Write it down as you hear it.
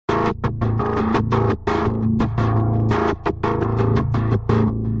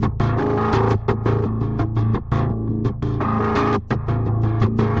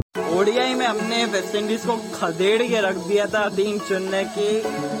में हमने West Indies को खदेड़ के रख दिया था 3 चुनने की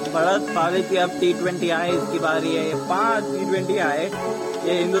बढ़त पारी थी। अब T20I की बारी है। ये 5 T20 आए,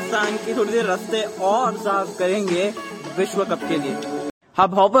 ये हिंदुस्तान की थोड़ी देर रास्ते और साफ करेंगे विश्व कप के लिए।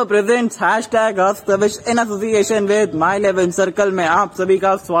 Hub hopper presents #HusTavish in association with my 11 circle में आप सभी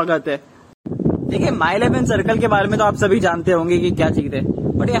का स्वागत है। देखिए, माई 11 सर्कल के बारे में तो आप सभी जानते होंगे कि क्या चीज है,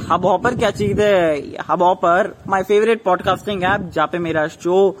 बट ये हब हॉपर क्या चीज है। Hub hopper my favourite podcasting app, जहाँ पे मेरा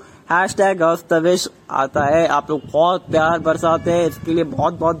शो #HusTavish आता है। आप लोग बहुत प्यार बरसाते हैं, इसके लिए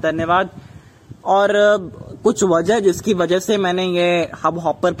बहुत बहुत धन्यवाद। और कुछ वजह जिसकी वजह से मैंने ये हब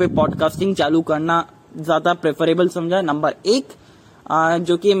हॉपर पे पॉडकास्टिंग चालू करना ज्यादा प्रेफरेबल समझा। नंबर 1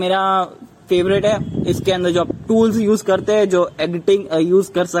 जो कि मेरा फेवरेट है, इसके अंदर जो आप टूल्स यूज करते हैं, जो एडिटिंग यूज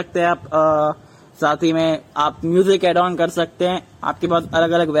कर सकते हैं आप, साथ ही में आप म्यूजिक एड ऑन कर सकते हैं। आपके पास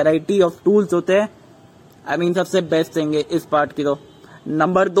अलग अलग वैरायटी ऑफ टूल्स होते हैं। सबसे बेस्ट थिंग है इस पार्ट की। तो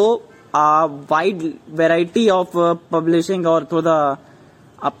number 2 wide variety of publishing, और थोड़ा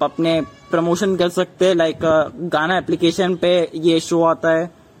आप अपने प्रमोशन कर सकते हैं। लाइक गाना एप्लीकेशन पे ये शो आता है,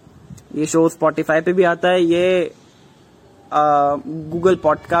 ये शो स्पॉटिफाई पे भी आता है, ये गूगल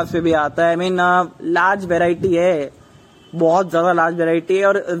पॉडकास्ट पे भी आता है। लार्ज वैरायटी है, बहुत ज्यादा लार्ज वैरायटी है,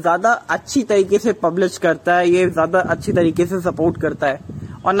 और ज्यादा अच्छी तरीके से पब्लिश करता है, ये ज्यादा अच्छी तरीके से सपोर्ट करता है।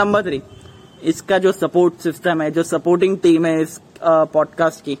 और नंबर 3, इसका जो सपोर्ट सिस्टम है, जो सपोर्टिंग टीम है इस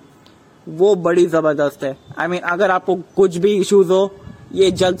पॉडकास्ट की, वो बड़ी जबरदस्त है। अगर आपको कुछ भी इश्यूज हो,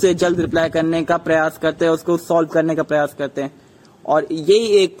 ये जल्द से जल्द रिप्लाई करने का प्रयास करते हैं, उसको सॉल्व करने का प्रयास करते हैं। और यही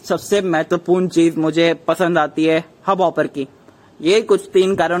एक सबसे महत्वपूर्ण चीज मुझे पसंद आती है हब हॉपर की। ये कुछ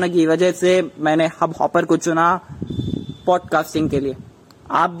 3 कारणों की वजह से मैंने हब हॉपर को चुना पॉडकास्टिंग के लिए।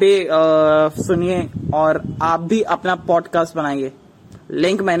 आप भी सुनिए और आप भी अपना पॉडकास्ट बनाइए।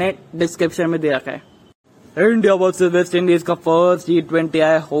 लिंक मैंने डिस्क्रिप्शन में दे रखा है। इंडिया वर्सेस वेस्ट इंडीज का फर्स्ट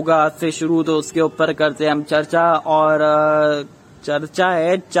T20I होगा आज से शुरू, तो उसके ऊपर करते हैं हम चर्चा। और चर्चा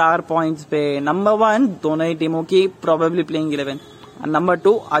है 4 पॉइंट्स पे। नंबर 1, दोनों ही टीमों की प्रोबेबली प्लेइंग 11। नंबर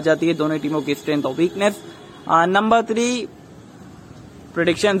 2 आ जाती है दोनों टीमों की स्ट्रेंथ और वीकनेस। नंबर 3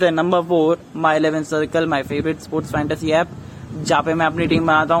 प्रेडिक्शंस है। Number 4 my 11 circle, my favourite sports fantasy app, जहाँ पे मैं अपनी टीम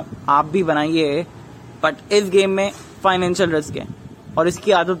बनाता हूँ। आप भी बनाइए, बट इस गेम में फाइनेंशियल रिस्क है और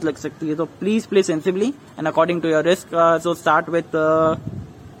इसकी आदत लग सकती है, तो please play sensibly and according to your risk. So start with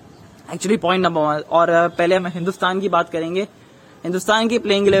actually point number 1। और पहले हम हिंदुस्तान की बात करेंगे। हिंदुस्तान की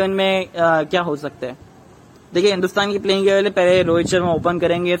प्लेइंग 11 में क्या हो सकता है। देखिए, हिंदुस्तान की प्लेइंग 11 में पहले रोहित शर्मा ओपन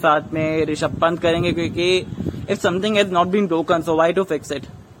करेंगे, साथ में ऋषभ पंत करेंगे, क्योंकि if something has not been broken so why to fix it,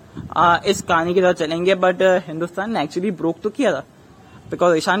 इस कहानी के साथ चलेंगे। बट हिंदुस्तान ने एक्चुअली ब्रोक तो किया था,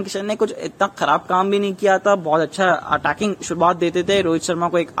 बिकॉज ईशान किशन ने कुछ इतना खराब काम भी नहीं किया था। बहुत अच्छा अटैकिंग शुरुआत देते थे, रोहित शर्मा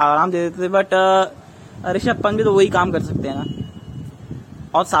को एक आराम दे देते थे, बट ऋषभ पंत भी तो वही काम कर सकते हैं ना।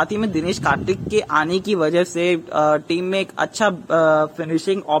 और साथ ही में दिनेश कार्तिक के आने की वजह से टीम में एक अच्छा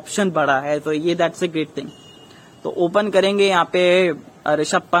फिनिशिंग ऑप्शन बढ़ा है, तो ये दैट्स ए ग्रेट थिंग। तो ओपन करेंगे यहाँ पे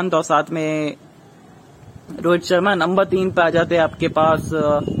ऋषभ पंत और साथ में रोहित शर्मा। नंबर 3 पे आ जाते हैं आपके पास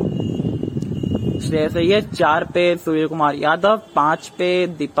श्रेयस अय्यर, 4 पे सूर्य कुमार यादव, 5 पे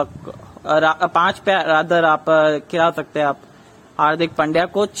दीपक 5 पे रादर आप खिला सकते हैं आप हार्दिक पांड्या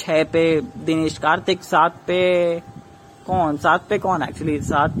को, 6 पे दिनेश कार्तिक, 7 पे कौन एक्चुअली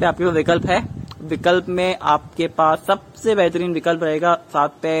 7 पे आपके पास विकल्प है। विकल्प में आपके पास सबसे बेहतरीन विकल्प रहेगा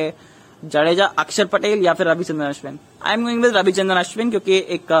 7 पे जडेजा, अक्षर पटेल या फिर रविचंद्रन अश्विन। आई am going with Ravichandran Ashwin, क्योंकि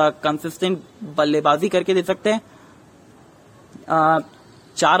एक कंसिस्टेंट बल्लेबाजी करके दे सकते हैं,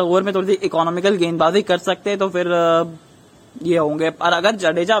 4 ओवर में थोड़ी सी इकोनॉमिकल गेंदबाजी कर सकते हैं, तो फिर ये होंगे। और अगर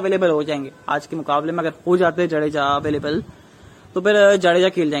जडेजा अवेलेबल हो जाएंगे आज के मुकाबले में, अगर हो जाते हैं जडेजा अवेलेबल, तो फिर जडेजा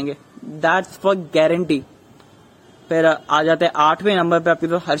खेल जाएंगे, दैट्स फॉर गारंटी। फिर आ जाते हैं 8वें नंबर पे आपके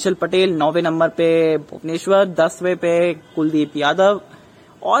पास हर्षल पटेल, 9वें नंबर पे भुवनेश्वर, 10वें पे कुलदीप यादव,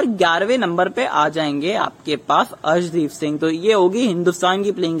 और 11वें नंबर पे आ जाएंगे आपके पास अर्शदीप सिंह। तो ये होगी हिंदुस्तान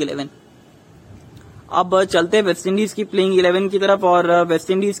की प्लेइंग 11। अब चलते हैं वेस्ट इंडीज की प्लेइंग 11 की तरफ। और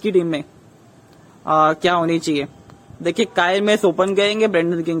वेस्ट इंडीज की टीम में क्या होनी चाहिए। देखिए, काइल मेस ओपन करेंगे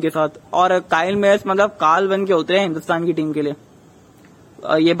ब्रेंडन किंग के साथ, और काइल मेस मतलब काल बन के उतरे हैं हिंदुस्तान की टीम के लिए।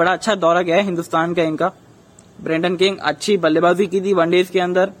 ये बड़ा अच्छा दौरा गया है हिंदुस्तान का इनका। ब्रेंडन किंग अच्छी बल्लेबाजी की थी वनडेज के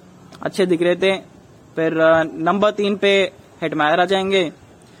अंदर, अच्छे दिख रहे थे। फिर नंबर 3 पे हेटमायर आ जाएंगे,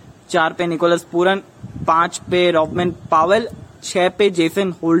 4 पे निकोलस पूरन, 5 पे रॉबमैन पावेल, 6 पे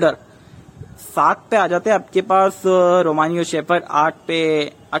जेसन होल्डर, 7 पे आ जाते हैं आपके पास रोमानियो शेफर्ड, 8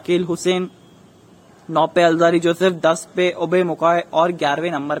 पे अकील हुसैन, 9 पे अलजारी जोसेफ, 10 पे ओबे मुकाय, और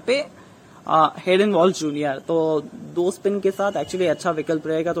 11वें नंबर पे हेडन वॉल्स जूनियर। तो 2 स्पिन के साथ एक्चुअली अच्छा विकल्प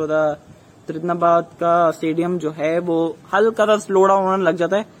रहेगा। तो तृतनाबाद का स्टेडियम जो है वो हल्का सा स्लो डाउन होने लग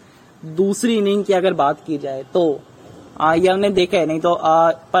जाता है, दूसरी इनिंग की अगर बात की जाए तो ये हमने देखा है, नहीं तो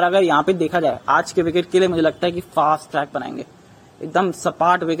पर अगर यहाँ पे देखा जाए आज के विकेट के लिए मुझे लगता है कि फास्ट ट्रैक बनाएंगे, एकदम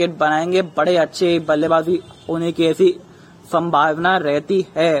सपाट विकेट बनाएंगे, बड़े अच्छे बल्लेबाजी होने की ऐसी संभावना रहती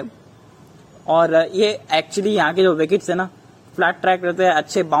है। और ये एक्चुअली यहाँ के जो विकेट्स है ना, फ्लैट ट्रैक रहते हैं,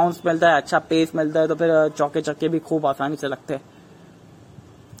 अच्छे बाउंस मिलता है, अच्छा पेस मिलता है, तो फिर चौके चक्के भी खूब आसानी से लगते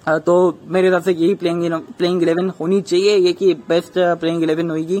हैं। तो मेरे हिसाब से यही प्लेइंग 11 होनी चाहिए, ये कि बेस्ट प्लेइंग 11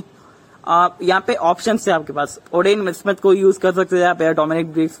 होगी। यहाँ पे ऑप्शन है आपके पास, ओडेन स्मिथ को यूज कर सकते हैं आप, या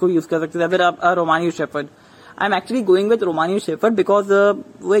डोमिनिक ब्रिग्स को यूज कर सकते हैं, फिर आप रोमानियो shepherd. I am actually going with रोमानियो shepherd because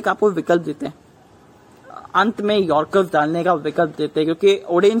वो एक आपको विकल्प देते हैं, अंत में यॉर्कर्स डालने का विकल्प देते हैं, क्योंकि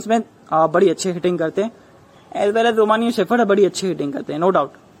ओडेन स्मिथ बड़ी अच्छी हिटिंग करते हैं, एज वेल एज रोमानियो शेफर्ड बड़ी अच्छी हिटिंग करते हैं, नो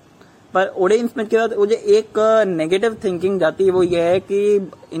डाउट। पर ओडेन स्मिथ के साथ मुझे एक नेगेटिव थिंकिंग जाती है, वो ये है कि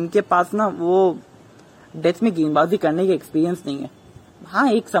इनके पास ना वो डेथ में गेंदबाजी करने की एक्सपीरियंस नहीं है। हाँ,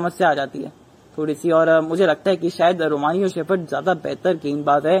 एक समस्या आ जाती है थोड़ी सी, और मुझे लगता है कि शायद रोमानियो शेफर्ड ज्यादा बेहतर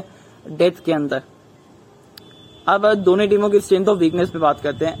गेंदबाज है डेथ के अंदर। अब दोनों टीमों की स्ट्रेंथ और वीकनेस पे बात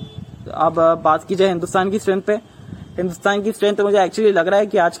करते हैं। अब बात की जाए हिंदुस्तान की स्ट्रेंथ पे, हिंदुस्तान की स्ट्रेंथ मुझे एक्चुअली लग रहा है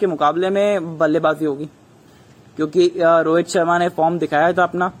कि आज के मुकाबले में बल्लेबाजी होगी, क्योंकि रोहित शर्मा ने फॉर्म दिखाया था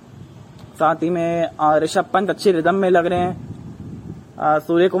अपना, साथ ही में ऋषभ पंत अच्छे रिदम में लग रहे हैं,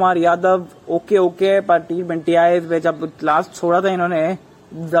 सूर्य कुमार यादव ओके पर T20I में जब लास्ट छोड़ा था इन्होंने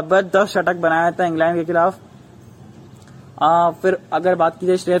जबरदस्त शतक बनाया था इंग्लैंड के खिलाफ। फिर अगर बात की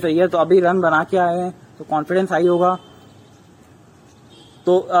जाए श्रेयस अय्यर, तो अभी रन बना के आए हैं, तो कॉन्फिडेंस हाई होगा।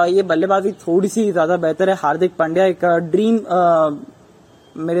 तो ये बल्लेबाजी थोड़ी सी ज्यादा बेहतर है। हार्दिक पांड्या एक ड्रीम,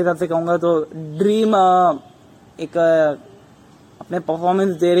 मेरे हिसाब से कहूंगा तो ड्रीम एक अपने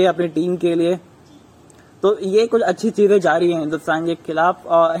परफॉर्मेंस दे रहे हैं अपनी टीम के लिए। तो ये कुछ अच्छी चीजें जा रही है हिंदुस्तान के खिलाफ,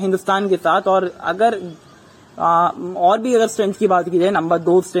 हिंदुस्तान के साथ। और अगर और भी अगर स्ट्रेंथ की बात की जाए, नंबर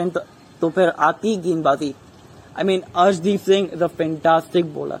 2 स्ट्रेंथ, तो फिर आती गेंदबाजी। I mean Arshdeep Singh is a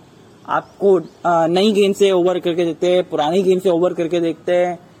fantastic bowler. आपको नई गेंद से ओवर करके देखते हैं, पुरानी गेंद से ओवर करके देखते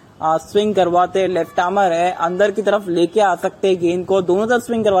हैं, स्विंग करवाते, लेफ्ट आर्मर है, अंदर की तरफ लेके आ सकते हैं गेंद को, दोनों तरफ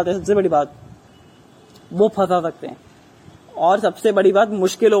स्विंग करवाते हैं। सबसे बड़ी बात वो फंसा सकते हैं, और सबसे बड़ी बात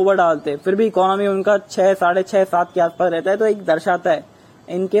मुश्किल ओवर डालते हैं, फिर भी इकोनॉमी उनका 6, 6.5, 7 के आसपास रहता है। तो एक दर्शाता है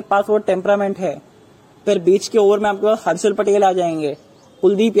इनके पास वो टेम्परामेंट है। फिर बीच के ओवर में आपके पास हर्षल पटेल आ जाएंगे,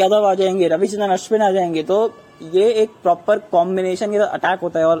 कुलदीप यादव आ जाएंगे, रविचंद्रन अश्विन आ जाएंगे, तो ये एक प्रॉपर कॉम्बिनेशन के साथ अटैक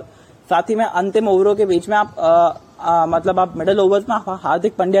होता है। और साथ ही में अंतिम ओवरों के बीच में आप मतलब आप मिडिल ओवर्स में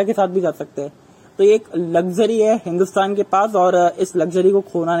हार्दिक पांड्या के साथ भी जा सकते हैं। तो ये एक लग्जरी है हिंदुस्तान के पास, और इस लग्जरी को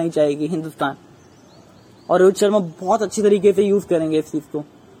खोना नहीं चाहेगी हिंदुस्तान। और रोहित शर्मा बहुत अच्छी तरीके से यूज करेंगे इस चीज को,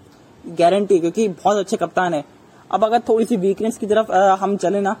 गारंटी, क्योंकि बहुत अच्छे कप्तान है। अब अगर थोड़ी सी वीकनेस की तरफ हम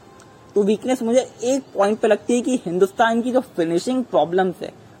चले ना, तो वीकनेस मुझे एक पॉइंट पे लगती है कि हिंदुस्तान की जो फिनिशिंग प्रॉब्लम्स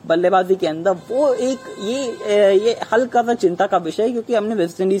है बल्लेबाजी के अंदर, वो एक ये हल्का सा चिंता का विषय है। क्योंकि हमने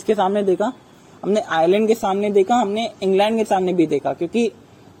वेस्ट इंडीज के सामने देखा, हमने आयरलैंड के सामने देखा, हमने इंग्लैंड के सामने भी देखा, क्योंकि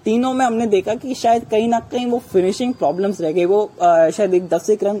तीनों में हमने देखा कि शायद कहीं ना कहीं वो फिनिशिंग प्रॉब्लम्स रह गई। वो शायद एक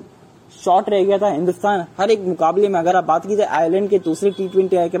 10 रन शॉर्ट रह गया था हिंदुस्तान हर एक मुकाबले में। अगर आप बात की जाए आयरलैंड के दूसरे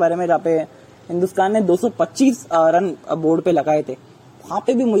T20I के बारे में, जहाँ पे हिंदुस्तान ने 225 रन बोर्ड पे लगाए थे, वहां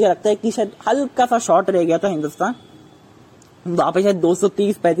पे भी मुझे लगता है कि शायद हल्का सा शॉर्ट रह गया था हिंदुस्तान। वहां पे शायद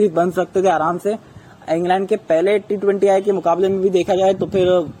 230-35 बन सकते थे आराम से। इंग्लैंड के पहले T20I के मुकाबले में भी देखा जाए तो फिर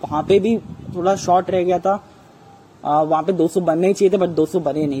वहां पे भी थोड़ा शॉर्ट रह गया था, वहां पे 200 बनने ही चाहिए थे, बट 200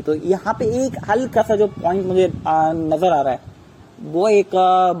 बने नहीं। तो यहाँ पे एक हल्का सा जो पॉइंट मुझे नजर आ रहा है, वो एक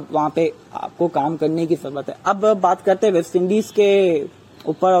वहां पे आपको काम करने की जरूरत है। अब बात करते हैं वेस्ट इंडीज के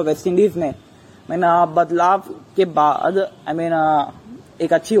ऊपर। और वेस्ट इंडीज में मैंने बदलाव के बाद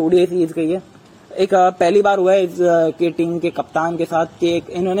एक अच्छी ओडीआई सीरीज गई है। एक पहली बार हुआ है इस के टीम के कप्तान के साथ कि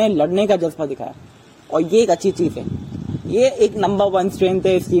इन्होंने लड़ने का जज्बा दिखाया, और ये एक अच्छी चीज है। ये एक नंबर 1 स्ट्रेंथ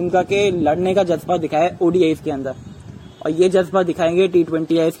है इस टीम का कि लड़ने का जज्बा दिखाया ओडीआई के अंदर, और ये जज्बा दिखाएंगे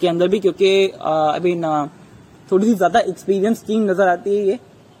T20I के अंदर भी, क्योंकि अभी थोड़ी सी ज्यादा एक्सपीरियंस टीम नजर आती है ये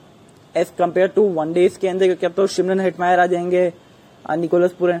एज कम्पेयर टू वनडेज के अंदर। क्योंकि अब तो शिमरन हेटमायर आ जाएंगे,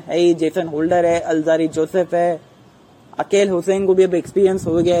 निकोलस पूरन है, जेसन होल्डर है, अल्जारी जोसेफ है, अकेल हुसैन को भी अब एक्सपीरियंस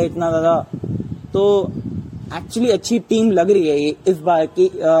हो गया है इतना ज्यादा। तो एक्चुअली अच्छी टीम लग रही है ये इस बार की।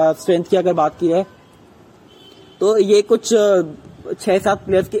 स्ट्रेंथ की अगर बात की जाए तो ये कुछ 6-7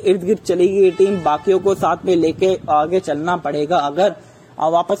 प्लेयर्स के इर्द गिर्द चलेगी ये टीम, बाकियों को साथ में लेके आगे चलना पड़ेगा अगर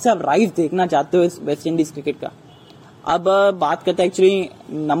वापस से आप राइज देखना चाहते हो इस वेस्ट इंडीज क्रिकेट का। अब बात करते हैं एक्चुअली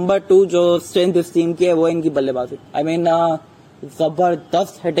नंबर 2 जो स्ट्रेंथ इस टीम की है, वो इनकी बल्लेबाजी।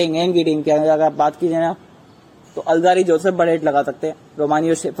 जबरदस्त हिटिंग है इनकी टीम की। अगर बात की जाए ना तो अल्जारी जोसेफ बड़े हिट लगा सकते हैं,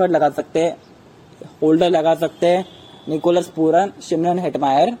 रोमानियो शेफर्ड लगा सकते हैं, होल्डर लगा सकते हैं, निकोलस पूरन, शिमरन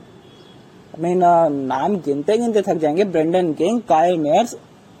हेटमायर, मैं नाम गिनते गिनते थक जाएंगे, ब्रेंडन किंग, काइल मेयर्स।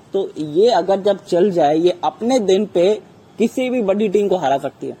 तो ये अगर जब चल जाए, ये अपने दिन पे किसी भी बड़ी टीम को हरा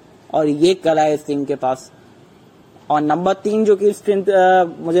सकती है, और ये कला है इस टीम के पास। और नंबर 3 जो कि स्ट्रेंथ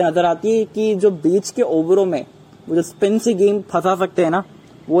मुझे नजर आती है कि जो बीच के ओवरों में वो जो स्पिन से गेम फंसा सकते हैं ना,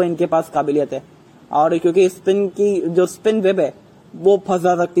 वो इनके पास काबिलियत है। और क्योंकि स्पिन की जो स्पिन वेब है वो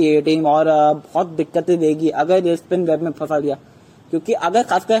फंसा सकती है ये टीम, और बहुत दिक्कतें देगी अगर ये स्पिन वेब में फंसा दिया। क्योंकि अगर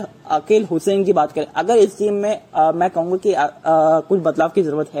खासकर अकील हुसैन की बात करें, अगर इस टीम में मैं कहूंगा कि कुछ बदलाव की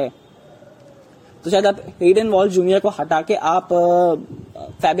जरूरत है, तो शायद आप हेडन वॉल जूनियर को हटा के आप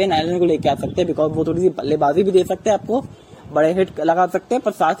फैबियन एलन को लेके आ सकते हैं, बिकॉज वो थोड़ी सी बल्लेबाजी भी दे सकते हैं, आपको बड़े हिट लगा सकते हैं,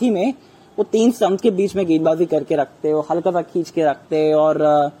 पर साथ ही में वो 3 स्टंप के बीच में गेंदबाजी करके रखते हैं, हल्का सा खींच के रखते हैं,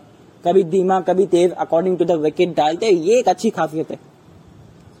 और कभी धीमा कभी तेज अकॉर्डिंग टू द विकेट डालते हैं। ये एक अच्छी खासियत है।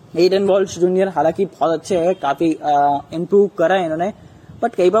 हेडन वॉल्श जूनियर हालांकि बहुत अच्छे हैं, काफी इम्प्रूव करा है इन्होंने,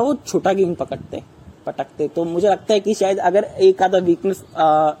 बट कई बार वो छोटा गेंद पटकते। तो मुझे लगता है कि शायद अगर एक आधा वीकनेस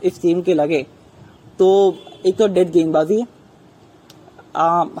इस टीम के लगे तो एक तो डेड गेंदबाजी है।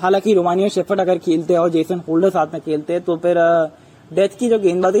 हालांकि रोमानिया शेफर्ड अगर खेलते हैं और जेसन होल्डर साथ में खेलते हैं तो फिर डेथ की जो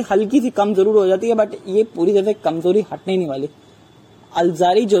गेंदबाजी हल्की सी कम जरूर हो जाती है, बट ये पूरी तरह से कमजोरी हटने नहीं वाली।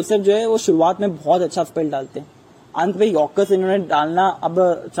 अल्जारी जोसेफ जो है वो शुरुआत में बहुत अच्छा स्पेल डालते हैं, अंत में यॉर्कर्स इन्होंने डालना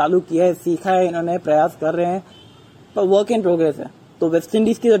अब चालू किया है, सीखा है इन्होंने, प्रयास कर रहे हैं, पर वर्क इन प्रोग्रेस है। तो वेस्ट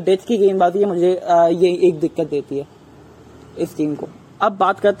इंडीज की जो डेथ की गेंदबाजी है, मुझे ये एक दिक्कत देती है इस टीम को। अब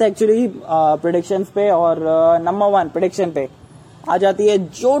बात करते हैं एक्चुअली प्रेडिक्शंस पे, और नंबर 1 प्रेडिक्शन पे आ जाती है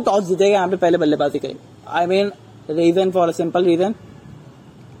जो टॉस जीतेगा यहाँ पे पहले बल्लेबाजी करेगा। I mean reason for a simple reason,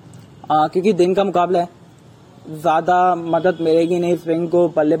 क्योंकि दिन का मुकाबला है, ज्यादा मदद मिलेगी नहीं स्विंग को,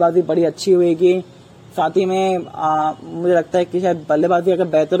 बल्लेबाजी बड़ी अच्छी होगी। साथ ही में मुझे लगता है कि शायद बल्लेबाजी अगर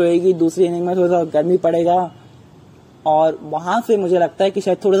बेहतर होगी, दूसरी इनिंग में थोड़ा सा गर्मी पड़ेगा, और वहां से मुझे लगता है कि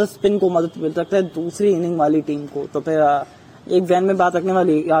शायद थोड़ा सा स्पिन को मदद मिल सकता है दूसरी इनिंग वाली टीम को। तो फिर एक जहन में बात रखने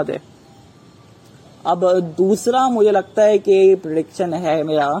वाली याद है। अब दूसरा मुझे लगता है कि प्रेडिक्शन है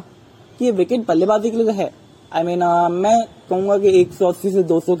मेरा कि विकेट बल्लेबाजी के लिए है। आई मीन मैं कहूंगा कि 180 से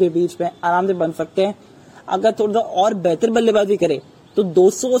 200 के बीच में आराम से बन सकते हैं। अगर थोड़ा सा और बेहतर बल्लेबाजी करे तो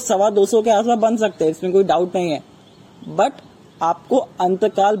 200 सवा 200 के आसपास बन सकते हैं, इसमें कोई डाउट नहीं है। बट आपको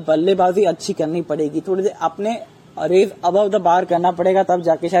अंतकाल बल्लेबाजी अच्छी करनी पड़ेगी, थोड़ी देर अपने रेस अबव द बार करना पड़ेगा, तब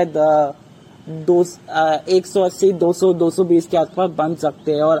जाके शायद 180 200 220 के आसपास बन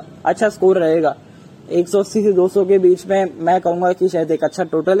सकते हैं और अच्छा स्कोर रहेगा। 180 से 200 के बीच में मैं कहूंगा कि शायद एक अच्छा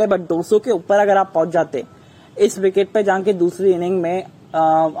टोटल है, बट 200 के ऊपर अगर आप पहुंच जाते इस विकेट पे जाके दूसरी इनिंग में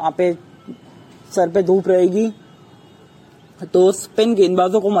वहां पे सर पे धूप रहेगी तो स्पिन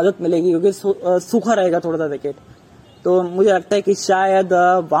गेंदबाजों को मदद मिलेगी, क्योंकि सूखा रहेगा थोड़ा सा विकेट। तो मुझे लगता है कि शायद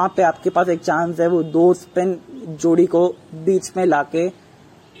वहां पे आपके पास एक चांस है वो 2 स्पिन जोड़ी को बीच में लाके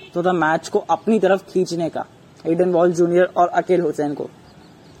थोड़ा मैच को अपनी तरफ खींचने का, हेडन वॉल जूनियर और अकील हुसैन को।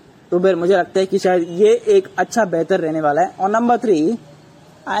 तो फिर मुझे लगता है कि शायद ये एक अच्छा बेहतर रहने वाला है। और number 3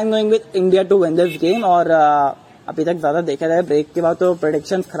 I am going with India to win this game. और अभी तक ज्यादा देखा जाए ब्रेक के बाद तो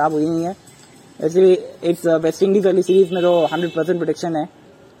प्रेडिक्शन खराब हुई नहीं है, वैसे भी इट्स वेस्ट इंडीज वाली सीरीज में तो 100% प्रेडिक्शन है।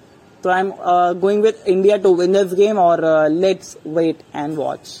 तो आई am going with India to win this game, और लेट्स वेट एंड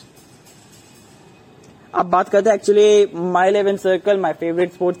वॉच। अब बात करते हैं actually my 11 circle, my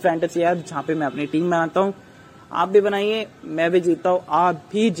favourite sports fantasy app, जहां पे मैं अपनी टीम बनाता हूँ। आप भी बनाइए, मैं भी जीतता हूँ, आप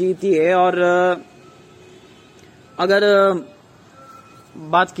भी जीतिए। और अगर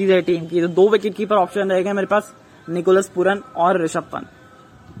बात की जाए टीम की तो 2 विकेट कीपर ऑप्शन रहेगा मेरे पास, निकोलस पुरन और ऋषभ पंत।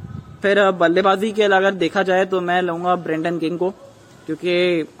 फिर बल्लेबाजी के अगर देखा जाए तो मैं लूंगा ब्रेंडन किंग को,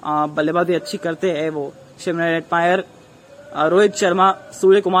 क्योंकि बल्लेबाजी अच्छी करते हैं वो, शिमरन एटमायर, रोहित शर्मा,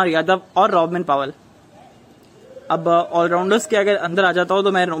 सूर्य कुमार यादव और रॉबिन पावल। अब ऑलराउंडर्स के अगर अंदर आ जाता हूं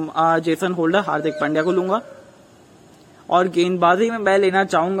तो मैं जेसन होल्डर, हार्दिक पांड्या को लूंगा। और गेंदबाजी में मैं लेना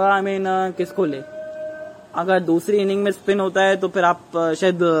चाहूंगा, आई मीन किसको ले, अगर दूसरी इनिंग में स्पिन होता है तो फिर आप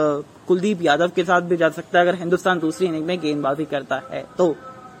शायद कुलदीप यादव के साथ भी जा सकता है, अगर हिंदुस्तान दूसरी इनिंग में गेंदबाजी करता है तो,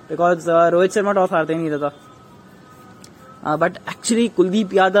 बिकॉज रोहित शर्मा टॉस हारते नहीं रहता। बट एक्चुअली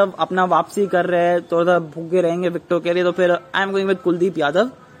कुलदीप यादव अपना वापसी कर रहे हैं, थोड़ा भूखे रहेंगे विकेटों के लिए, तो फिर I am going with Kuldeep Yadav.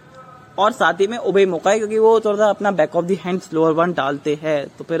 और साथ ही में उबे मौका है, क्योंकि वो थोड़ा अपना back of the hand slower one डालते हैं।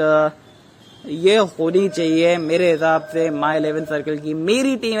 तो फिर ये होनी चाहिए मेरे हिसाब से माई 11 सर्कल की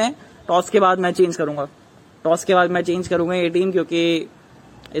मेरी टीम है। टॉस के बाद मैं चेंज करूंगा ये टीम, क्योंकि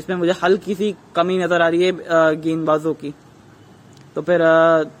इसमें मुझे हल्की सी कमी नजर आ रही है गेंदबाजों की। तो फिर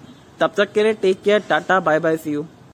तब तक के लिए टेक केयर, टाटा, बाय बाय, सी यू।